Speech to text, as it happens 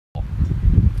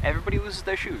Everybody loses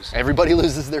their shoes. Everybody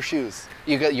loses their shoes.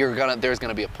 There's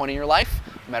gonna be a point in your life,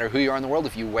 no matter who you are in the world,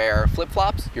 if you wear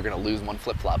flip-flops, you're gonna lose one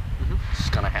flip-flop. It's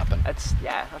just gonna happen.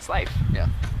 That's life. Yeah.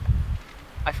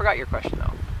 I forgot your question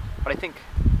though, but I think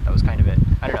that was kind of it.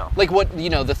 I don't know. Like what,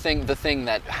 the thing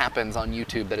that happens on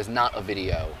YouTube that is not a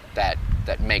video that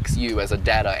makes you as a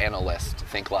data analyst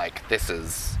think like this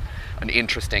is an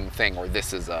interesting thing, or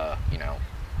this is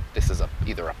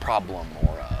either a problem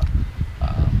or a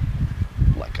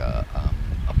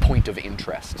point of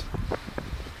interest.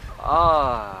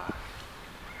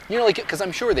 Because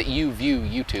I'm sure that you view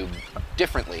YouTube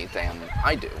differently than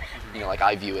I do. Like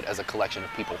I view it as a collection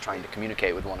of people trying to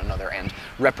communicate with one another and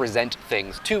represent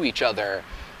things to each other,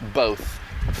 both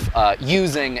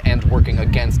using and working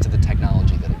against the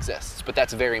technology that exists. But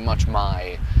that's very much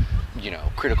my,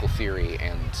 critical theory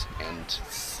and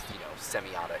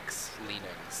semiotics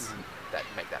leanings that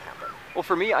make that happen. Well,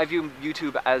 for me, I view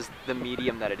YouTube as the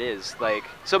medium that it is. Like,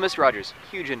 so Mr. Rogers,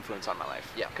 huge influence on my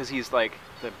life. Yeah. Because he's like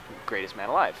the greatest man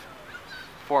alive,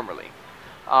 formerly.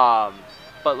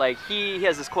 But like he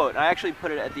has this quote, and I actually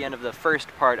put it at the end of the first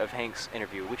part of Hank's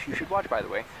interview, which you should watch, by the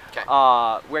way. Okay.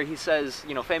 Where he says,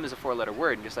 fame is a 4-letter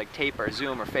word, and just like tape or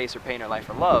Zoom or face or pain or life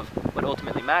or love, what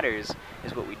ultimately matters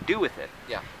is what we do with it.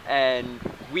 Yeah. And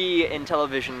we in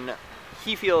television,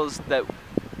 I feel that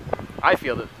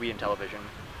we in television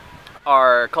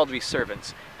are called to be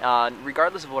servants.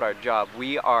 Regardless of what our job,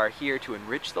 we are here to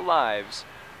enrich the lives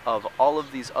of all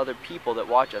of these other people that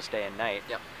watch us day and night.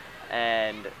 Yep.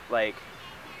 And like,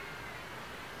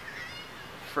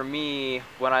 for me,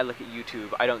 when I look at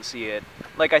YouTube, I don't see it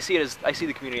like I see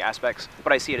the community aspects,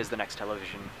 but I see it as the next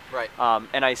television. Right.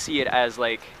 And I see it as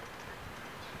like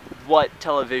what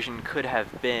television could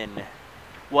have been,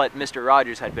 what Mr.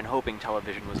 Rogers had been hoping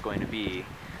television was going to be.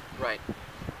 Right.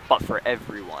 But for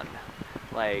everyone.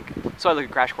 Like, so I look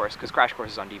at Crash Course, because Crash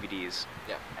Course is on DVDs.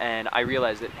 Yeah. And I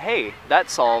realized that, hey, that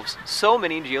solves so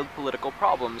many geopolitical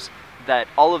problems that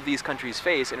all of these countries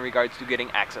face in regards to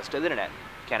getting access to the internet.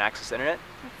 Can't access the internet?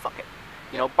 Fuck it.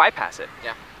 Bypass it.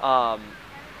 Yeah.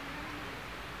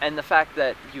 And the fact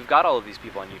that you've got all of these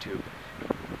people on YouTube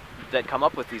that come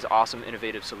up with these awesome,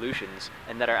 innovative solutions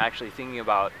and that are actually thinking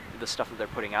about the stuff that they're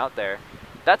putting out there,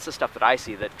 that's the stuff that I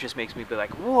see that just makes me be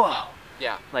like, whoa.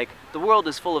 Yeah. Like, the world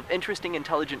is full of interesting,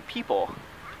 intelligent people,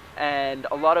 and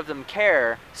a lot of them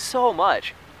care so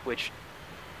much, which,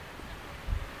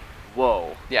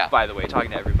 whoa. Yeah. By the way, talking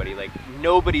to everybody, like,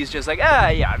 nobody's just like,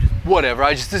 yeah, I'm just, whatever,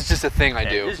 this is just a thing I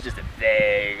do. This is just a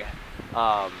thing.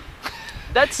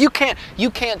 That's... You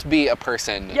can't be a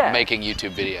person making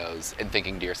YouTube videos and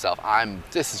thinking to yourself,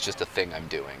 this is just a thing I'm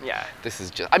doing. Yeah. This is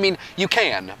just, you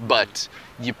can, but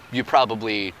you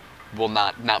probably will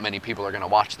not many people are going to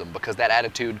watch them because that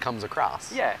attitude comes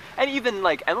across. Yeah. And even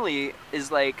like Emily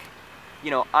is like,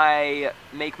 I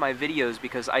make my videos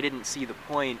because I didn't see the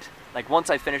point. Like once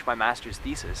I finished my master's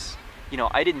thesis,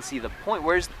 I didn't see the point.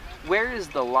 Where is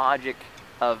the logic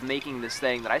of making this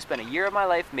thing that I spent a year of my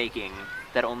life making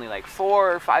that only like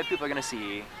 4 or 5 people are going to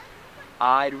see?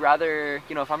 I'd rather,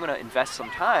 if I'm going to invest some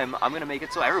time, I'm going to make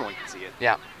it so everyone can see it.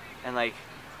 Yeah. And like,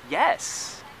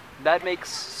 yes, that makes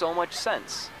so much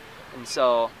sense. And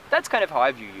so that's kind of how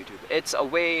I view YouTube. It's a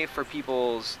way for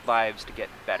people's lives to get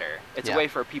better. It's a way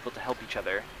for people to help each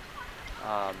other,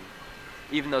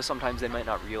 even though sometimes they might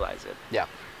not realize it. Yeah.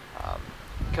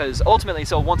 Because ultimately,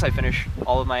 so once I finish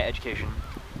all of my education,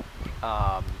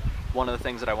 one of the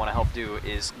things that I want to help do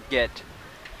is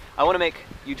I want to make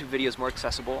YouTube videos more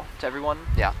accessible to everyone.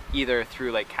 Yeah. Either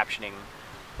through like captioning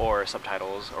or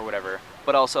subtitles or whatever,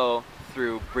 but also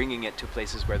through bringing it to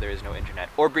places where there is no internet,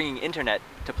 or bringing internet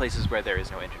to places where there is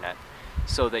no internet,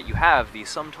 so that you have the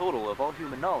sum total of all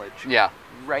human knowledge. Yeah.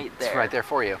 Right there. It's right there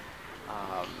for you.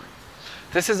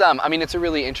 This is, it's a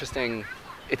really interesting,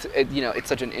 it's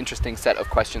such an interesting set of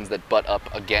questions that butt up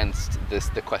against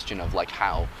the question of like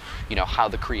how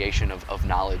the creation of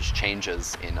knowledge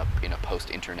changes in a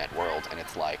post-internet world, and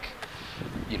it's like,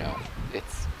 you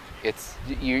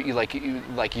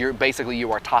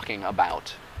are talking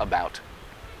about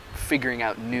figuring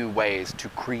out new ways to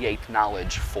create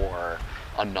knowledge for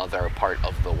another part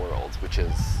of the world, which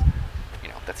is,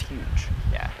 that's huge.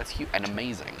 Yeah. That's huge and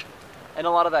amazing. And a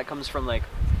lot of that comes from like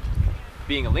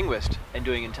being a linguist and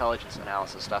doing intelligence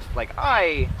analysis stuff. Like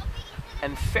I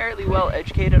am fairly well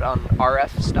educated on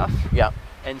RF stuff. Yeah.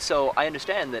 And so I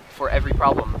understand that for every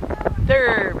problem,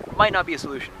 there might not be a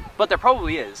solution, but there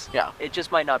probably is. Yeah. It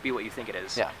just might not be what you think it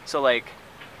is. Yeah. So like,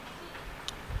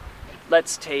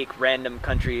 let's take random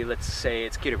country, let's say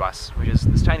it's Kiribati, which is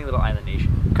this tiny little island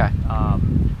nation. Okay.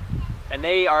 And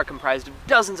they are comprised of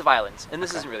dozens of islands. And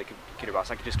this isn't really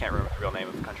Kiribati, I just can't remember the real name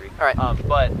of the country. All right.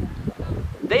 But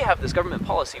they have this government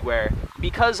policy where,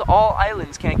 because all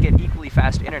islands can't get equally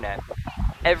fast internet,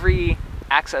 every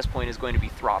access point is going to be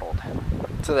throttled.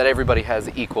 So that everybody has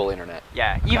equal internet.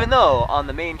 Yeah, even though on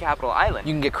the main capital island,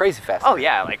 You can get crazy fast. oh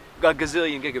yeah, like a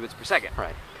gazillion gigabits per second.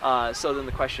 Right. So then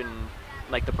the question,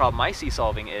 like the problem I see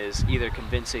solving is either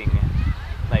convincing,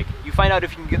 like you find out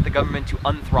if you can get the government to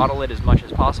unthrottle it as much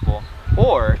as possible,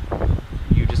 or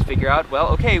you just figure out, well,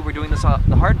 okay, we're doing this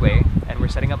the hard way, and we're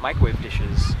setting up microwave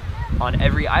dishes on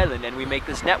every island, and we make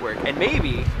this network, and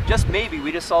maybe, just maybe,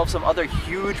 we just solve some other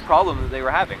huge problem that they were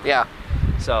having. Yeah.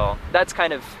 So that's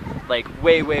kind of like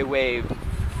way, way, way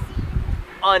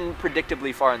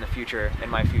unpredictably far in the future, in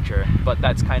my future, but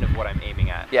that's kind of what I'm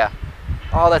aiming at. Yeah.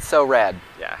 Oh, that's so rad.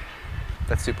 Yeah.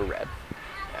 That's super rad.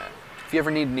 Yeah. If you ever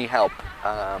need any help,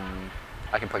 I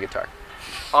can play guitar.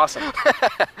 Awesome.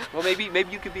 Well, maybe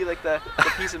you could be like the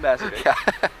peace ambassador. Yeah.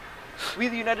 We,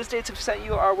 the United States, have sent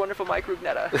you our wonderful mic,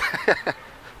 Rugnetta.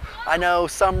 I know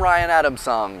some Ryan Adams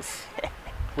songs.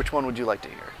 Which one would you like to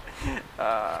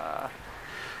hear?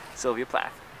 Sylvia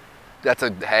Plath. That's a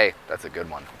good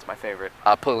one. It's my favorite.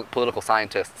 Political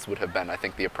scientists would have been, I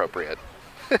think, the appropriate.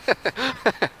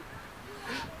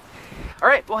 All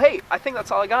right. Well, hey, I think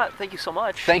that's all I got. Thank you so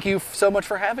much. Thank you so much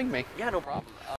for having me. Yeah, no problem.